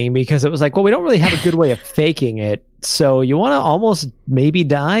filmmaking because it was like, well, we don't really have a good way of faking it. So you want to almost maybe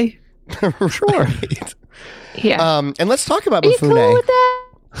die? Sure. Right. yeah. And let's talk about Are you Mifune. cool with that?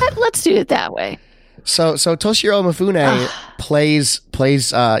 Let's do it that way. So Toshiro Mifune plays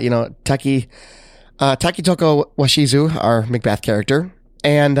Takitoko Washizu, our Macbeth character,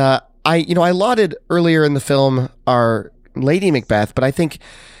 and I lauded earlier in the film our Lady Macbeth, but I think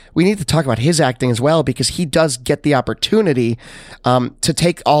we need to talk about his acting as well because he does get the opportunity to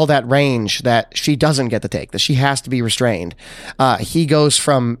take all that range that she doesn't get to take, that she has to be restrained. He goes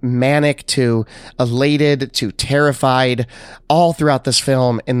from manic to elated to terrified all throughout this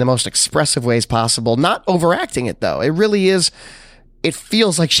film in the most expressive ways possible, not overacting it though. It really is, it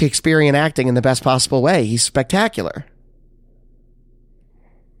feels like Shakespearean acting in the best possible way. He's spectacular.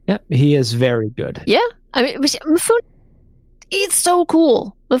 Yep, he is very good. Yeah. I mean, Mifune, it's so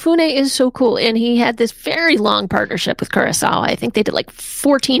cool. Mifune is so cool. And he had this very long partnership with Kurosawa. I think they did like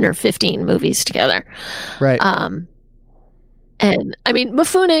 14 or 15 movies together. Right. And I mean,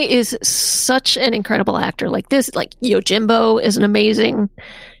 Mifune is such an incredible actor. Like this, like Yojimbo is an amazing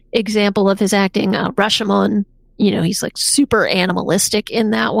example of his acting. Rashomon, he's like super animalistic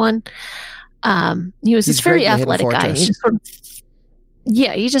in that one. He was this very athletic guy. He just sort of,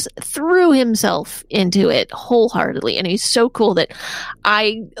 he just threw himself into it wholehearted. And he's so cool that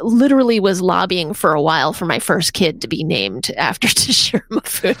I literally was lobbying for a while for my first kid to be named after Toshiro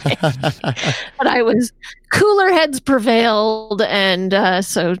Mifune. But I was, cooler heads prevailed. And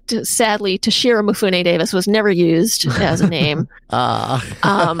so sadly, Toshiro Mifune Davis was never used as a name.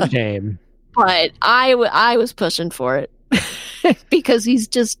 Shame. But I was pushing for it because he's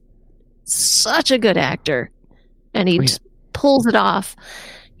just such a good actor. And he just pulls it off.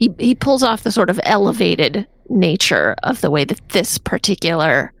 He pulls off the sort of elevated nature of the way that this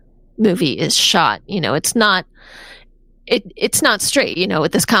particular movie is shot. It's not straight,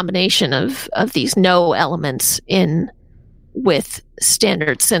 with this combination of these no elements in with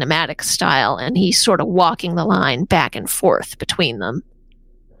standard cinematic style, and he's sort of walking the line back and forth between them.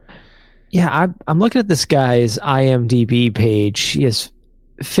 Yeah, I'm looking at this guy's IMDb page. He has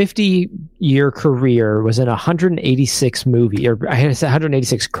 50-year career, was in 186 movie, or I had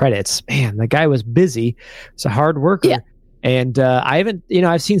 186 credits. Man, the guy was busy. He's a hard worker. Yeah. And I haven't,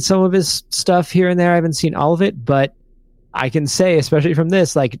 I've seen some of his stuff here and there. I haven't seen all of it, but I can say, especially from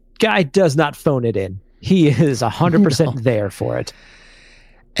this, like, guy does not phone it in. He is 100% there for it.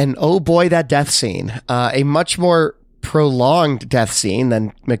 And oh boy, that death scene, a much more prolonged death scene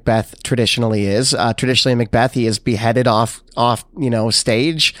than Macbeth traditionally is. Traditionally in Macbeth, he is beheaded off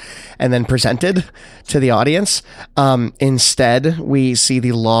stage and then presented to the audience. Instead, we see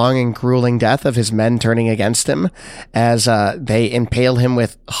the long and grueling death of his men turning against him as they impale him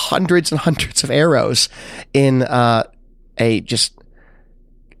with hundreds and hundreds of arrows in oh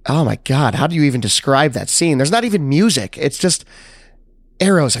my God, how do you even describe that scene? There's not even music. It's just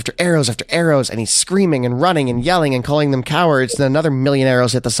arrows after arrows after arrows, and he's screaming and running and yelling and calling them cowards. Then another million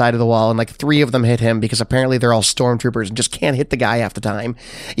arrows hit the side of the wall, and like 3 of them hit him because apparently they're all stormtroopers and just can't hit the guy half the time,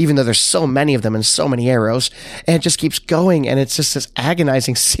 even though there's so many of them and so many arrows. And it just keeps going, and it's just this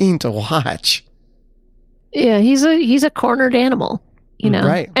agonizing scene to watch. Yeah, he's a cornered animal,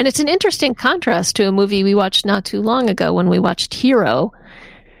 Right. And it's an interesting contrast to a movie we watched not too long ago when we watched Hero,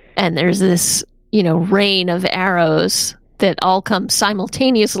 and there's this, rain of arrows that all come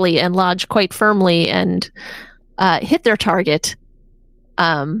simultaneously and lodge quite firmly and hit their target.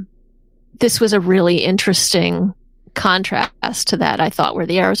 This was a really interesting contrast to that, I thought, where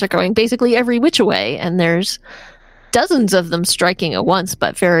the arrows are going basically every which way, and there's dozens of them striking at once,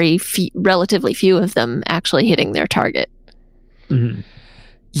 but relatively few of them actually hitting their target. Mhm.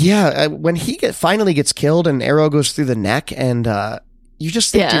 Yeah, when he finally gets killed and an arrow goes through the neck, and you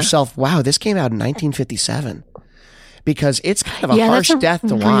just think to yourself, wow, this came out in 1957. Because it's kind of a harsh death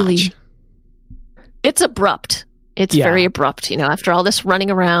to watch. It's abrupt. It's very abrupt. After all this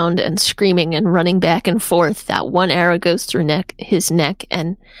running around and screaming and running back and forth, that one arrow goes through his neck,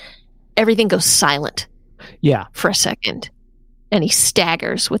 and everything goes silent. Yeah. For a second. And he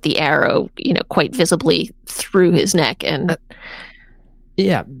staggers with the arrow, quite visibly through his neck. And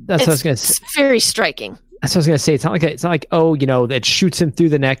yeah, that's what I was going to say. It's very striking. That's what I was going to say. It's not like, it shoots him through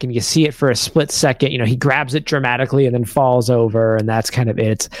the neck and you see it for a split second. He grabs it dramatically and then falls over, and that's kind of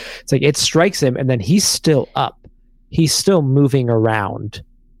it. It's like it strikes him and then he's still up. He's still moving around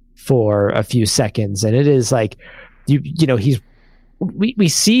for a few seconds. And it is like, we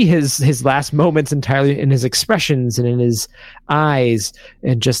see his last moments entirely in his expressions and in his eyes,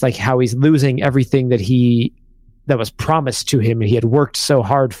 and just like how he's losing everything that was promised to him and he had worked so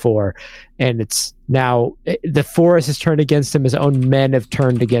hard for. And it's now the forest has turned against him. His own men have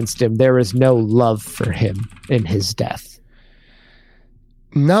turned against him. There is no love for him in his death.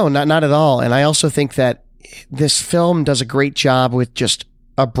 No, not at all. And I also think that this film does a great job with just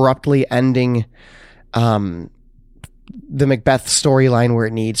abruptly ending the Macbeth storyline where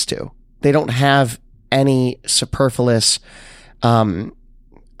it needs to. They don't have any superfluous, I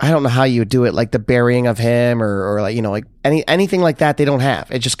don't know how you would do it, like the burying of him or like, like anything like that. They don't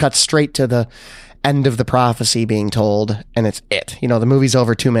have. It just cuts straight to the end of the prophecy being told, and it's it. The movie's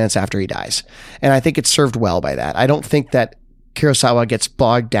over 2 minutes after he dies. And I think it's served well by that. I don't think that Kurosawa gets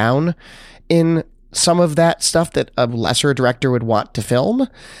bogged down in some of that stuff that a lesser director would want to film.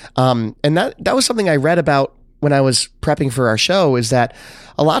 And that was something I read about when I was prepping for our show, is that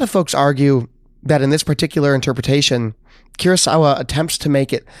a lot of folks argue that in this particular interpretation, Kurosawa attempts to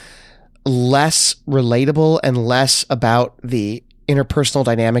make it less relatable and less about the interpersonal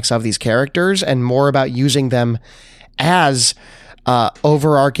dynamics of these characters and more about using them as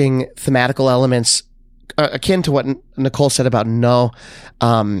overarching thematical elements, akin to what Nicole said about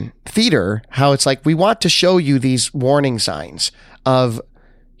theater, how it's like, we want to show you these warning signs of,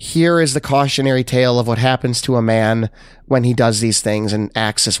 here is the cautionary tale of what happens to a man when he does these things and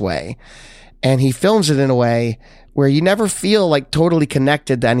acts this way. And he films it in a way where you never feel like totally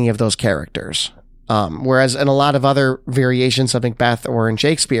connected to any of those characters. Whereas in a lot of other variations of Macbeth or in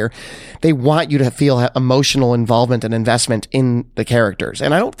Shakespeare, they want you to feel emotional involvement and investment in the characters.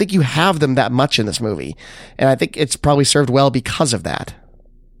 And I don't think you have them that much in this movie. And I think it's probably served well because of that.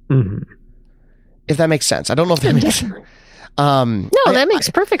 Mm-hmm. If that makes sense. I don't know if that makes sense. That makes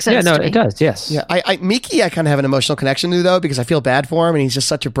perfect sense. Yeah, no, to me. it does. Yes. Yeah. Miki, I kind of have an emotional connection to, though, because I feel bad for him and he's just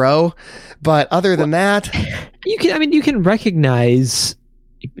such a bro. But other than that, you can recognize,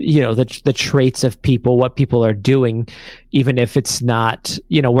 the traits of people, what people are doing, even if it's not,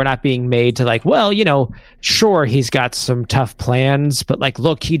 we're not being made to like, well, sure, he's got some tough plans, but like,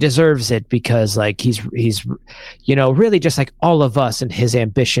 look, he deserves it because like he's really just like all of us and his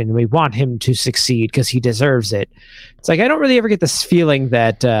ambition. We want him to succeed because he deserves it. It's like, I don't really ever get this feeling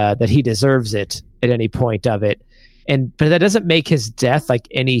that he deserves it at any point of it. But that doesn't make his death like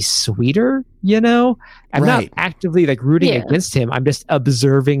any sweeter, I'm not actively like rooting against him. I'm just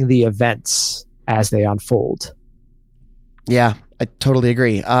observing the events as they unfold. Yeah, I totally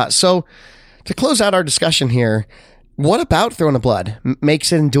agree. So to close out our discussion here, what about Throne of Blood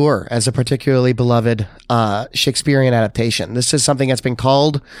makes it endure as a particularly beloved Shakespearean adaptation? This is something that's been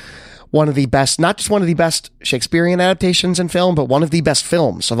called one of the best, not just one of the best Shakespearean adaptations in film, but one of the best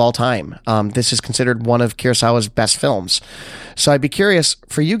films of all time. This is considered one of Kurosawa's best films. So I'd be curious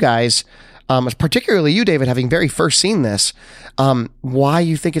for you guys, particularly you, David, having very first seen this, why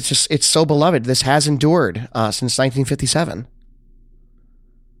you think it's so beloved. This has endured since 1957.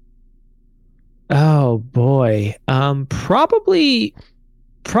 Oh boy.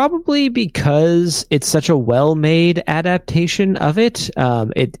 Probably because it's such a well-made adaptation of it.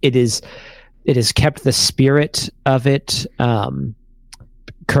 It has kept the spirit of it.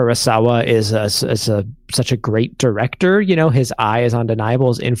 Kurosawa is such a great director. His eye is undeniable.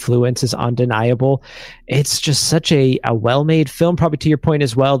 His influence is undeniable. It's just such a well-made film. Probably to your point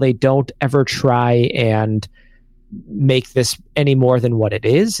as well, they don't ever try and make this any more than what it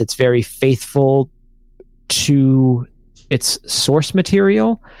is. It's very faithful to its source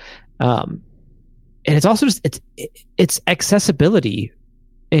material, and it's also just its accessibility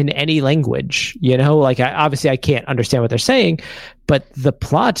in any language. Like obviously I can't understand what they're saying, but the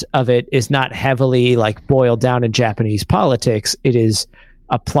plot of it is not heavily like boiled down in Japanese politics. It is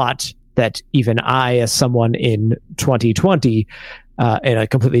a plot that even I, as someone in 2020, in a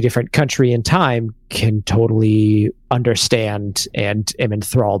completely different country and time, can totally understand and am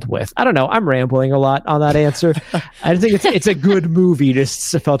enthralled with. I don't know. I'm rambling a lot on that answer. I think it's a good movie.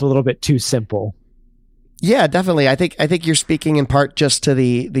 Just felt a little bit too simple. Yeah, definitely. I think you're speaking in part just to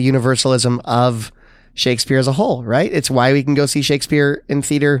the universalism of Shakespeare as a whole, right? It's why we can go see Shakespeare in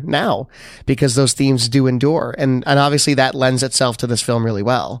theater now, because those themes do endure. And obviously that lends itself to this film really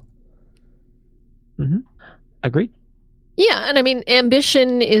well. Mm-hmm. Agreed. Yeah, and I mean,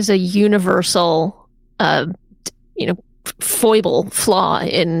 ambition is a universal, foible, flaw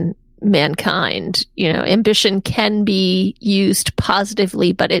in mankind. You know, ambition can be used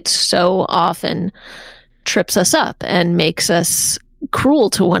positively, but it so often trips us up and makes us cruel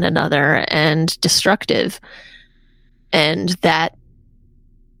to one another and destructive. And that,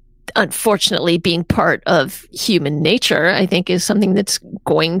 unfortunately, being part of human nature, I think, is something that's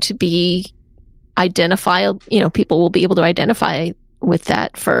going to be identifiable. You know, people will be able to identify with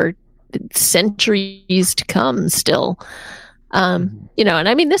that for centuries to come still. And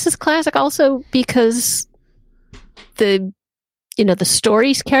I mean, this is classic also because the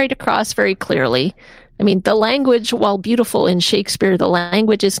story's carried across very clearly. I mean, the language, while beautiful in Shakespeare, the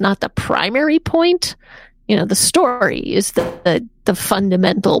language is not the primary point. You know, the story is the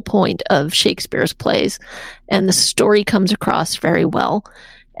fundamental point of Shakespeare's plays, and the story comes across very well,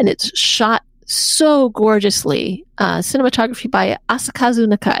 and it's shot so gorgeously. Cinematography by Asakazu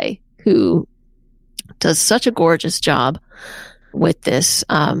Nakai, who does such a gorgeous job with this.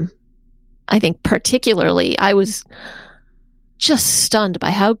 I think particularly, I was just stunned by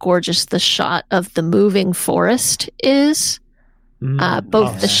how gorgeous the shot of the moving forest is.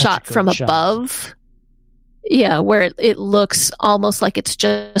 Both the shot from above, where it looks almost like it's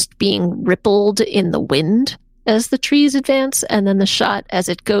just being rippled in the wind as the trees advance, and then the shot as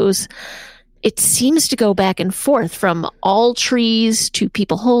it goes, it seems to go back and forth from all trees to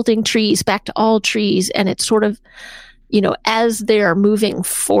people holding trees, back to all trees, and it's sort of, as they're moving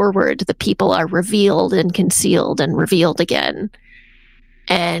forward, the people are revealed and concealed and revealed again.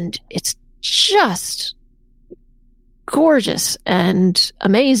 And it's just gorgeous and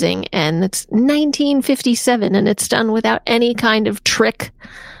amazing. And it's 1957, and it's done without any kind of trick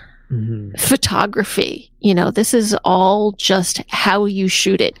photography. This is all just how you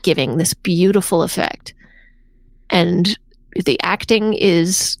shoot it, giving this beautiful effect. And the acting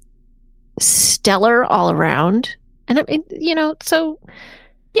is stellar all around. And I mean,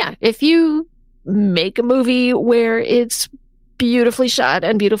 if you make a movie where it's beautifully shot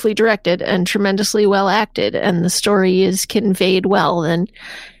and beautifully directed and tremendously well acted, and the story is conveyed well, then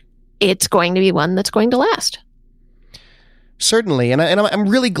it's going to be one that's going to last. Certainly. And I'm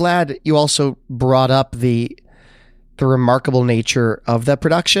really glad you also brought up the remarkable nature of that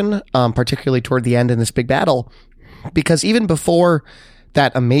production, particularly toward the end in this big battle, because even before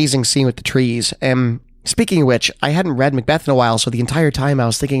that amazing scene with the trees, speaking of which, I hadn't read Macbeth in a while, so the entire time I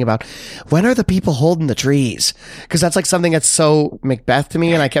was thinking about, when are the people holding the trees? Because that's like something that's so Macbeth to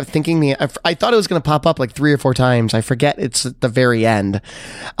me, and I kept thinking, I thought it was going to pop up like 3 or 4 times. I forget it's at the very end.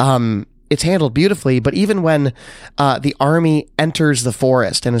 It's handled beautifully, but even when the army enters the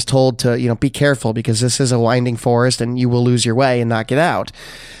forest and is told to, be careful because this is a winding forest and you will lose your way and not get out,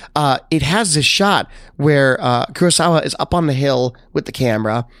 it has this shot where Kurosawa is up on the hill with the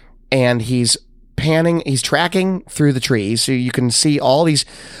camera, and he's tracking through the trees. So you can see all these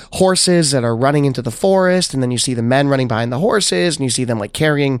horses that are running into the forest, and then you see the men running behind the horses, and you see them like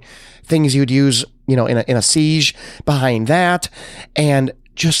carrying things you'd use, in a siege behind that. And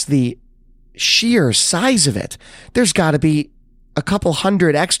just the sheer size of it. There's got to be a couple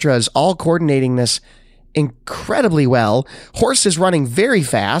hundred extras all coordinating this incredibly well. Horses running very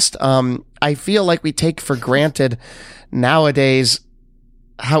fast. I feel like we take for granted nowadays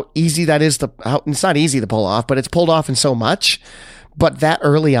how easy that is it's not easy to pull off, but it's pulled off in so much. But that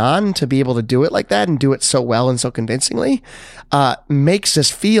early on, to be able to do it like that and do it so well and so convincingly, makes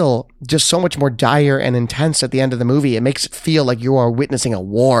this feel just so much more dire and intense at the end of the movie. It makes it feel like you are witnessing a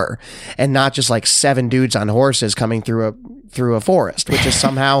war and not just like 7 dudes on horses coming through a forest, which is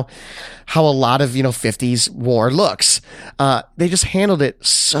somehow how a lot of, 50s war looks. They just handled it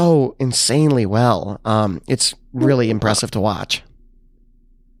so insanely well. It's really impressive to watch.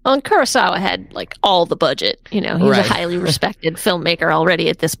 Well, and Kurosawa had like all the budget. He was a highly respected filmmaker already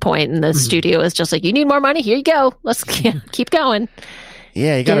at this point, and the studio is just like, you need more money? Here you go. Let's keep going.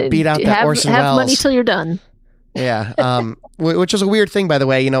 Yeah, you got to beat out that Orson Welles. Have money till you're done. Yeah, which was a weird thing, by the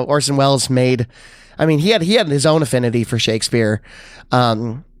way. Orson Welles made. I mean, he had his own affinity for Shakespeare.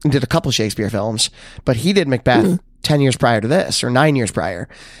 Did a couple Shakespeare films, but he did Macbeth 10 years prior to this, or 9 years prior.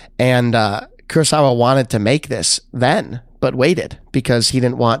 And Kurosawa wanted to make this then, but waited because he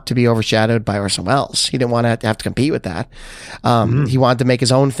didn't want to be overshadowed by Orson Welles. He didn't want to have to compete with that. He wanted to make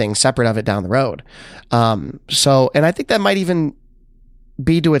his own thing separate of it down the road. And I think that might even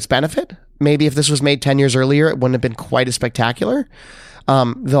be to its benefit. Maybe if this was made 10 years earlier, it wouldn't have been quite as spectacular.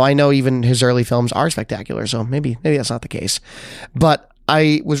 Though I know even his early films are spectacular, so maybe that's not the case. But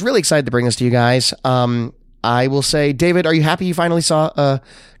I was really excited to bring this to you guys. I will say, David, are you happy you finally saw a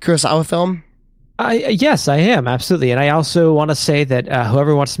Kurosawa film? Yes, I am, absolutely. And I also want to say that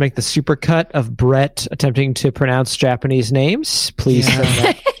whoever wants to make the supercut of Brett attempting to pronounce Japanese names, please send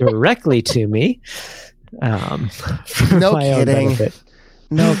that directly to me. No kidding.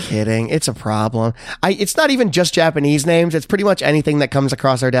 No kidding. It's a problem. It's not even just Japanese names. It's pretty much anything that comes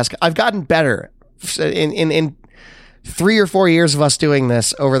across our desk. I've gotten better in 3 or 4 years of us doing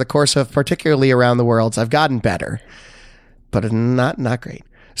this over the course of particularly around the worlds. I've gotten better, but not great.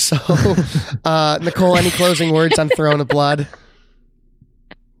 So, Nicole, any closing words on Throne of Blood?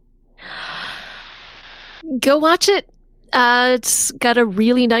 Go watch it. It's got a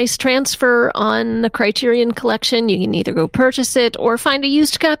really nice transfer on the Criterion Collection. You can either go purchase it or find a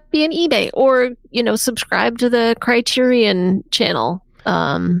used copy on eBay, or subscribe to the Criterion channel.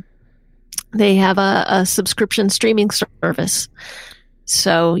 They have a subscription streaming service.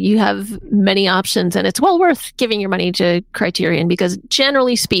 So you have many options, and it's well worth giving your money to Criterion because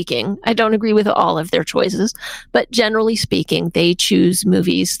generally speaking, I don't agree with all of their choices, but generally speaking, they choose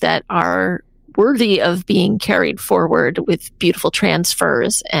movies that are worthy of being carried forward with beautiful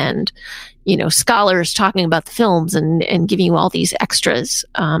transfers and, scholars talking about the films and giving you all these extras.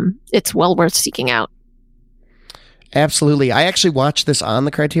 It's well worth seeking out. Absolutely. I actually watched this on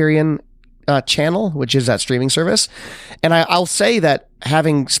the Criterion channel, which is that streaming service. And I'll say that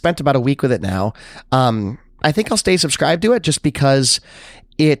having spent about a week with it now, I think I'll stay subscribed to it just because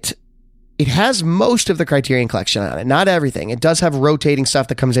it has most of the Criterion Collection on it. Not everything. It does have rotating stuff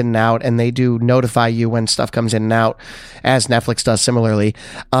that comes in and out, and they do notify you when stuff comes in and out, as Netflix does similarly.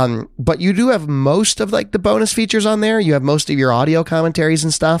 But you do have most of the bonus features on there. You have most of your audio commentaries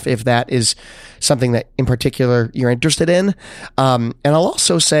and stuff, if that is something that in particular you're interested in. And I'll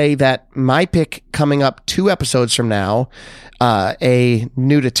also say that my pick coming up 2 episodes from now, a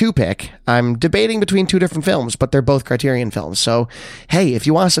new to 2 pick, I'm debating between 2 different films, but they're both Criterion films. So, hey, if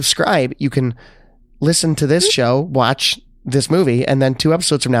you want to subscribe, you can listen to this show, watch this movie, and then 2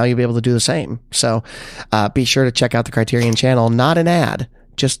 episodes from now, you'll be able to do the same. So be sure to check out the Criterion channel. Not an ad.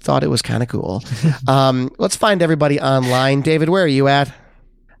 Just thought it was kind of cool. Let's find everybody online. David, where are you at?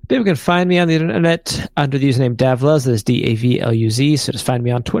 People can find me on the internet under the username Davluz. That is DAVLUZ. So just find me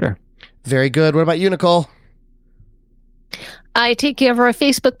on Twitter. Very good. What about you, Nicole? I take care of our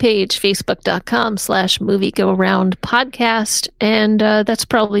Facebook page, facebook.com/moviegoaroundpodcast. And that's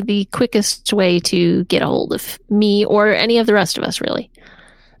probably the quickest way to get a hold of me or any of the rest of us, really.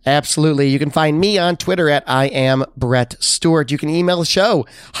 Absolutely. You can find me on Twitter at I am Brett Stewart. You can email the show,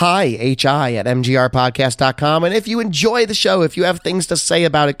 hi@mgrpodcast.com. And if you enjoy the show, if you have things to say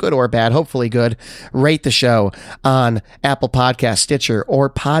about it, good or bad, hopefully good, rate the show on Apple Podcast, Stitcher,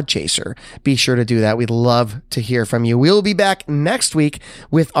 or Podchaser. Be sure to do that. We'd love to hear from you. We'll be back next week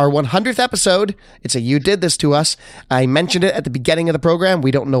with our 100th episode. It's a You Did This to Us. I mentioned it at the beginning of the program.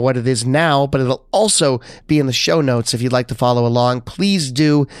 We don't know what it is now, but it'll also be in the show notes if you'd like to follow along. Please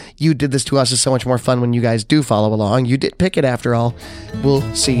do. You Did This to Us is so much more fun when you guys do follow along. You did pick it after all. We'll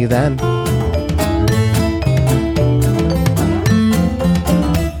see you then.